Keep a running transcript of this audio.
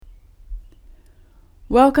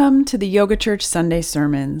Welcome to the Yoga Church Sunday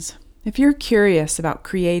Sermons. If you're curious about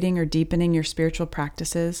creating or deepening your spiritual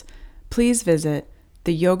practices, please visit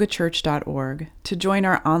theyogachurch.org to join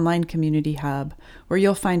our online community hub, where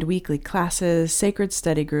you'll find weekly classes, sacred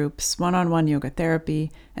study groups, one-on-one yoga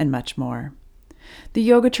therapy, and much more. The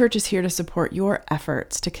Yoga Church is here to support your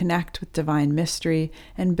efforts to connect with divine mystery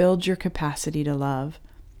and build your capacity to love.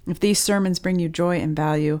 If these sermons bring you joy and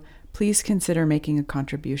value, please consider making a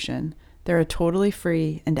contribution. They're a totally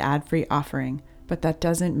free and ad-free offering, but that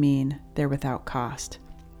doesn't mean they're without cost.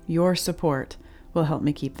 Your support will help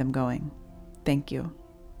me keep them going. Thank you.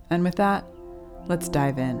 And with that, let's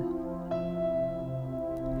dive in.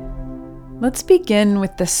 Let's begin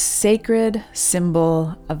with the sacred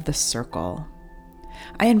symbol of the circle.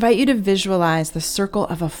 I invite you to visualize the circle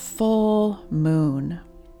of a full moon.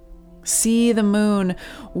 See the moon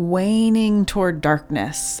waning toward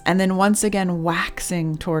darkness and then once again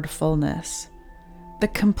waxing toward fullness. The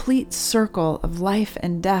complete circle of life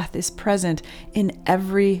and death is present in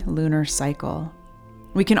every lunar cycle.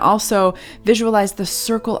 We can also visualize the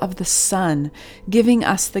circle of the sun, giving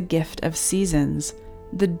us the gift of seasons,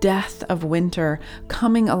 the death of winter,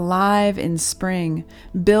 coming alive in spring,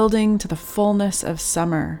 building to the fullness of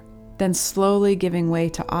summer, then slowly giving way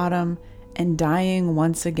to autumn and dying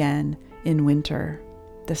once again in winter,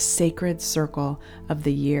 the sacred circle of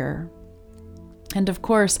the year. And of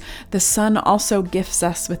course, the sun also gifts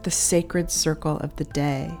us with the sacred circle of the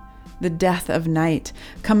day, the death of night,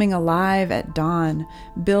 coming alive at dawn,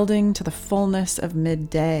 building to the fullness of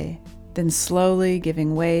midday, then slowly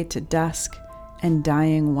giving way to dusk and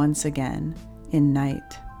dying once again in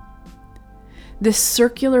night. This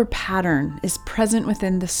circular pattern is present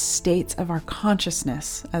within the states of our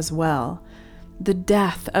consciousness as well. The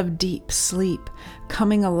death of deep sleep,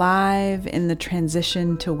 coming alive in the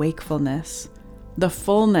transition to wakefulness. The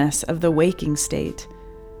fullness of the waking state,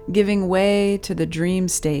 giving way to the dream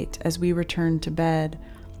state as we return to bed,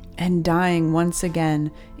 and dying once again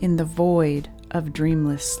in the void of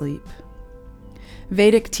dreamless sleep.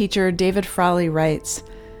 Vedic teacher David Frawley writes,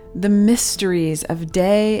 "The mysteries of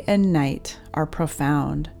day and night are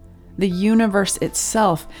profound. The universe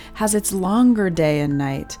itself has its longer day and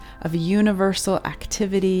night of universal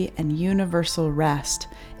activity and universal rest,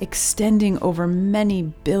 extending over many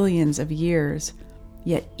billions of years.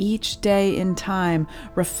 Yet each day in time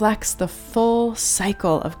reflects the full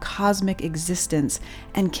cycle of cosmic existence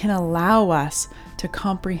and can allow us to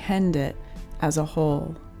comprehend it as a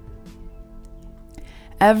whole."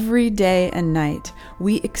 Every day and night,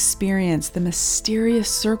 we experience the mysterious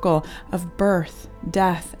circle of birth,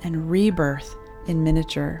 death, and rebirth in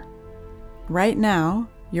miniature. Right now,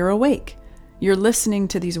 you're awake. You're listening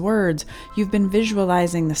to these words. You've been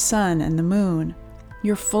visualizing the sun and the moon.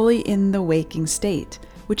 You're fully in the waking state,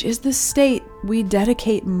 which is the state we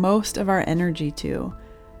dedicate most of our energy to.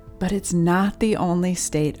 But it's not the only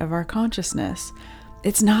state of our consciousness.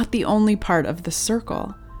 It's not the only part of the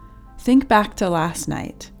circle. Think back to last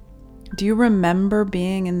night. Do you remember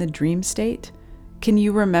being in the dream state? Can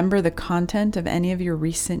you remember the content of any of your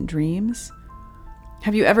recent dreams?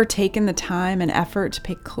 Have you ever taken the time and effort to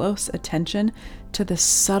pay close attention to the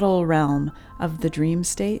subtle realm of the dream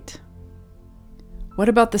state? What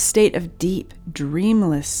about the state of deep,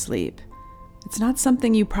 dreamless sleep? It's not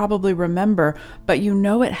something you probably remember, but you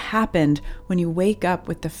know it happened when you wake up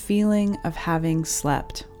with the feeling of having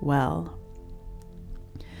slept well.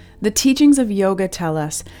 The teachings of yoga tell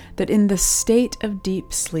us that in the state of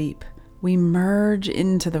deep sleep, we merge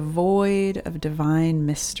into the void of divine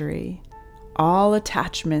mystery. All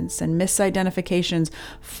attachments and misidentifications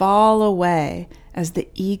fall away as the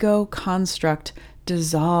ego construct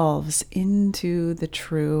dissolves into the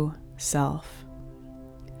true self.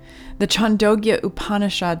 The Chandogya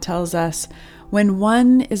Upanishad tells us, when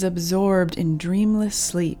one is absorbed in dreamless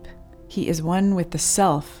sleep, he is one with the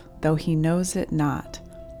self, though he knows it not.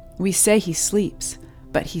 We say he sleeps,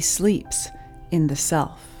 but he sleeps in the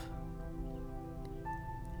self.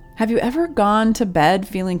 Have you ever gone to bed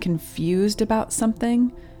feeling confused about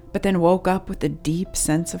something, but then woke up with a deep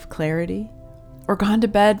sense of clarity? Or gone to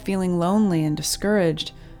bed feeling lonely and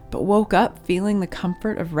discouraged, but woke up feeling the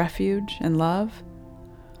comfort of refuge and love?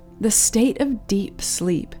 The state of deep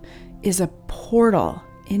sleep is a portal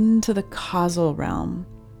into the causal realm.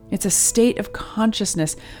 It's a state of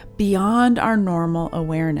consciousness beyond our normal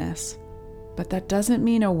awareness. But that doesn't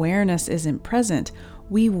mean awareness isn't present.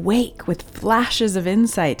 We wake with flashes of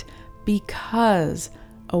insight because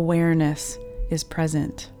awareness is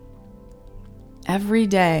present. Every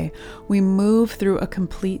day, we move through a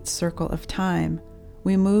complete circle of time.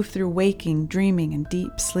 We move through waking, dreaming, and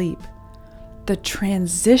deep sleep. The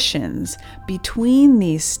transitions between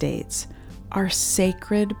these states are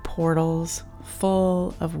sacred portals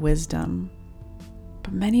full of wisdom.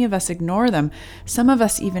 But many of us ignore them. Some of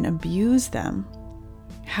us even abuse them.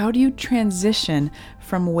 How do you transition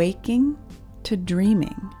from waking to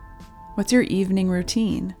dreaming? What's your evening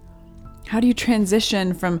routine? How do you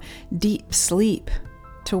transition from deep sleep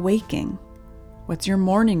to waking? What's your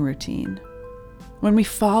morning routine? When we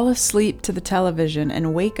fall asleep to the television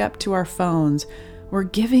and wake up to our phones, we're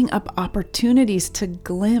giving up opportunities to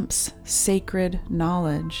glimpse sacred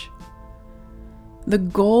knowledge. The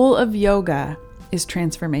goal of yoga is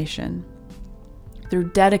transformation.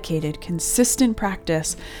 Through dedicated, consistent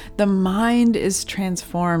practice, the mind is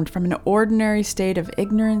transformed from an ordinary state of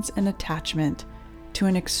ignorance and attachment to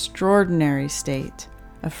an extraordinary state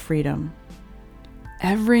of freedom.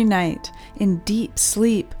 Every night, in deep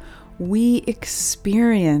sleep, we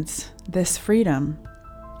experience this freedom.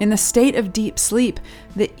 In the state of deep sleep,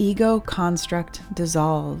 the ego construct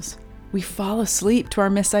dissolves. We fall asleep to our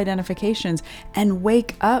misidentifications and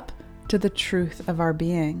wake up to the truth of our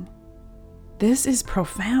being. This is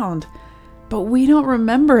profound, but we don't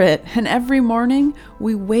remember it. And every morning,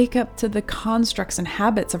 we wake up to the constructs and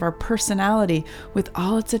habits of our personality with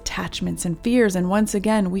all its attachments and fears. And once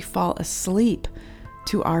again, we fall asleep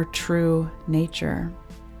to our true nature.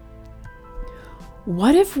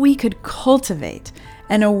 What if we could cultivate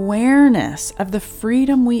an awareness of the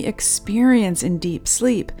freedom we experience in deep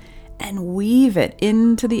sleep and weave it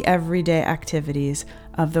into the everyday activities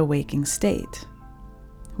of the waking state?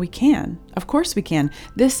 We can. Of course we can.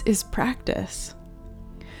 This is practice.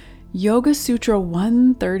 Yoga Sutra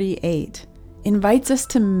 138 invites us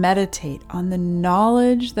to meditate on the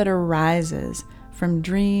knowledge that arises from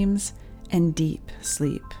dreams and deep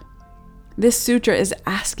sleep. This sutra is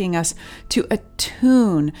asking us to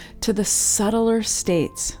attune to the subtler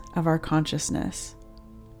states of our consciousness.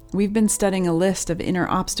 We've been studying a list of inner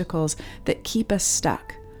obstacles that keep us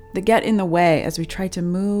stuck, that get in the way as we try to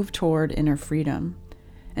move toward inner freedom.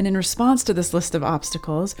 And in response to this list of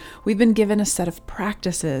obstacles, we've been given a set of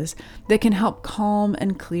practices that can help calm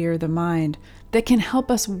and clear the mind, that can help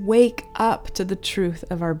us wake up to the truth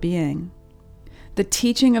of our being. The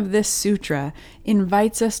teaching of this sutra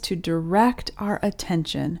invites us to direct our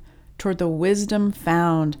attention toward the wisdom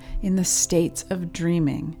found in the states of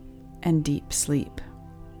dreaming and deep sleep.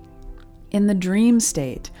 In the dream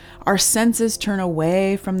state, our senses turn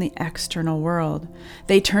away from the external world.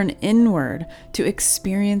 They turn inward to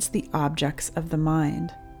experience the objects of the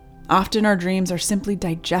mind. Often our dreams are simply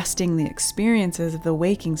digesting the experiences of the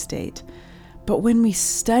waking state. But when we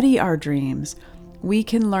study our dreams, we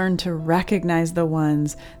can learn to recognize the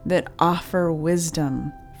ones that offer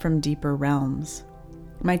wisdom from deeper realms.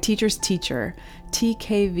 My teacher's teacher,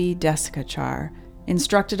 TKV Desikachar,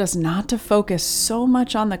 instructed us not to focus so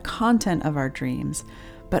much on the content of our dreams,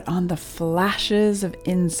 but on the flashes of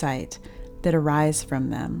insight that arise from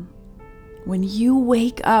them. When you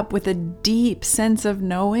wake up with a deep sense of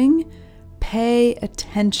knowing, pay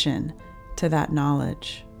attention to that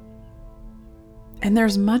knowledge. And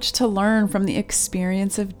there's much to learn from the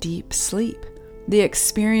experience of deep sleep, the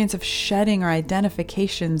experience of shedding our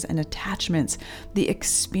identifications and attachments, the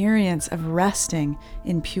experience of resting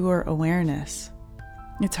in pure awareness.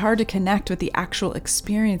 It's hard to connect with the actual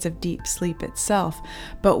experience of deep sleep itself,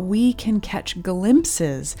 but we can catch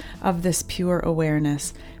glimpses of this pure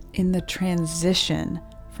awareness in the transition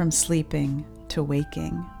from sleeping to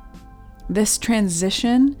waking. This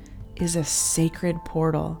transition is a sacred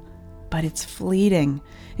portal, but it's fleeting.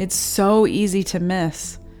 It's so easy to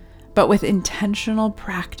miss. But with intentional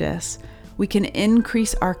practice, we can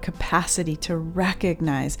increase our capacity to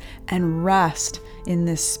recognize and rest in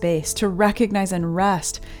this space, to recognize and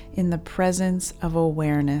rest in the presence of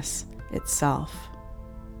awareness itself.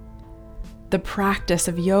 The practice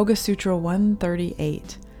of Yoga Sutra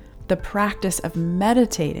 138, the practice of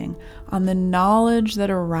meditating on the knowledge that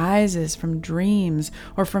arises from dreams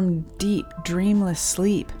or from deep, dreamless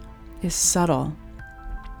sleep, is subtle.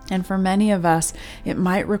 And for many of us, it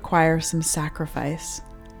might require some sacrifice.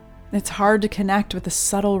 It's hard to connect with the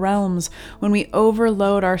subtle realms when we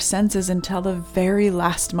overload our senses until the very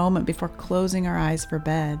last moment before closing our eyes for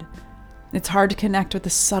bed. It's hard to connect with the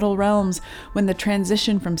subtle realms when the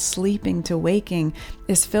transition from sleeping to waking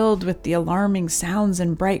is filled with the alarming sounds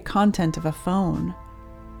and bright content of a phone.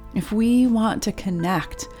 If we want to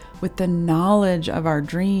connect with the knowledge of our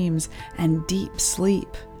dreams and deep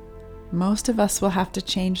sleep, most of us will have to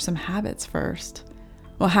change some habits first.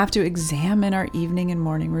 We'll have to examine our evening and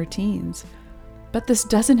morning routines. But this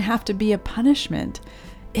doesn't have to be a punishment.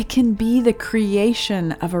 It can be the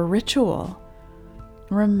creation of a ritual.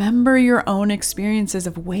 Remember your own experiences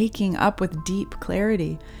of waking up with deep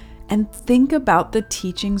clarity and think about the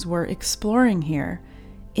teachings we're exploring here.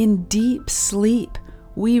 In deep sleep,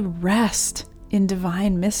 we rest in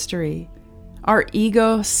divine mystery. Our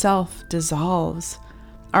ego self dissolves.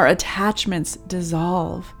 Our attachments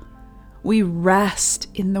dissolve. We rest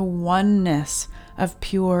in the oneness of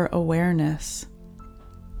pure awareness.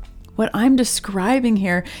 What I'm describing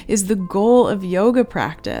here is the goal of yoga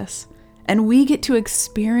practice, and we get to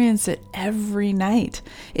experience it every night.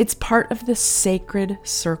 It's part of the sacred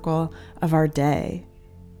circle of our day.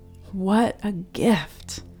 What a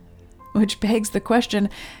gift! Which begs the question,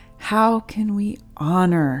 how can we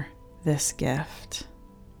honor this gift?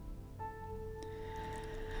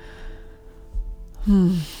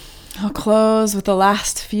 I'll close with the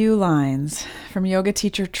last few lines from yoga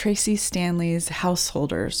teacher Tracy Stanley's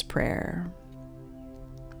Householder's Prayer.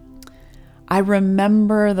 I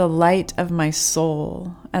remember the light of my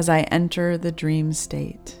soul as I enter the dream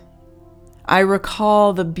state. I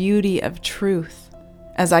recall the beauty of truth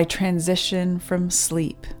as I transition from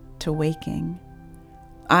sleep to waking.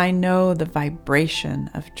 I know the vibration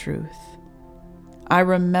of truth. I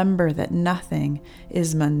remember that nothing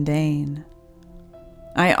is mundane.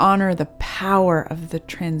 I honor the power of the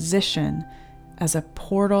transition as a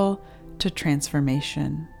portal to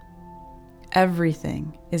transformation.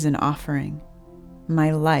 Everything is an offering.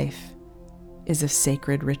 My life is a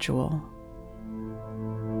sacred ritual.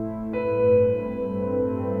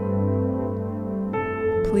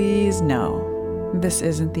 Please know, this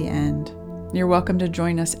isn't the end. You're welcome to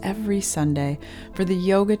join us every Sunday for the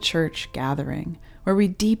Yoga Church Gathering, where we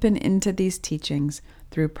deepen into these teachings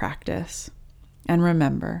through practice. And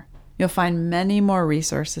remember, you'll find many more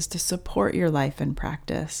resources to support your life and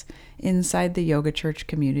practice inside the Yoga Church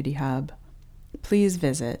Community Hub. Please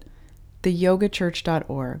visit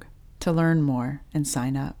theyogachurch.org to learn more and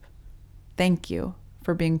sign up. Thank you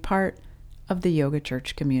for being part of the Yoga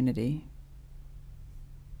Church community.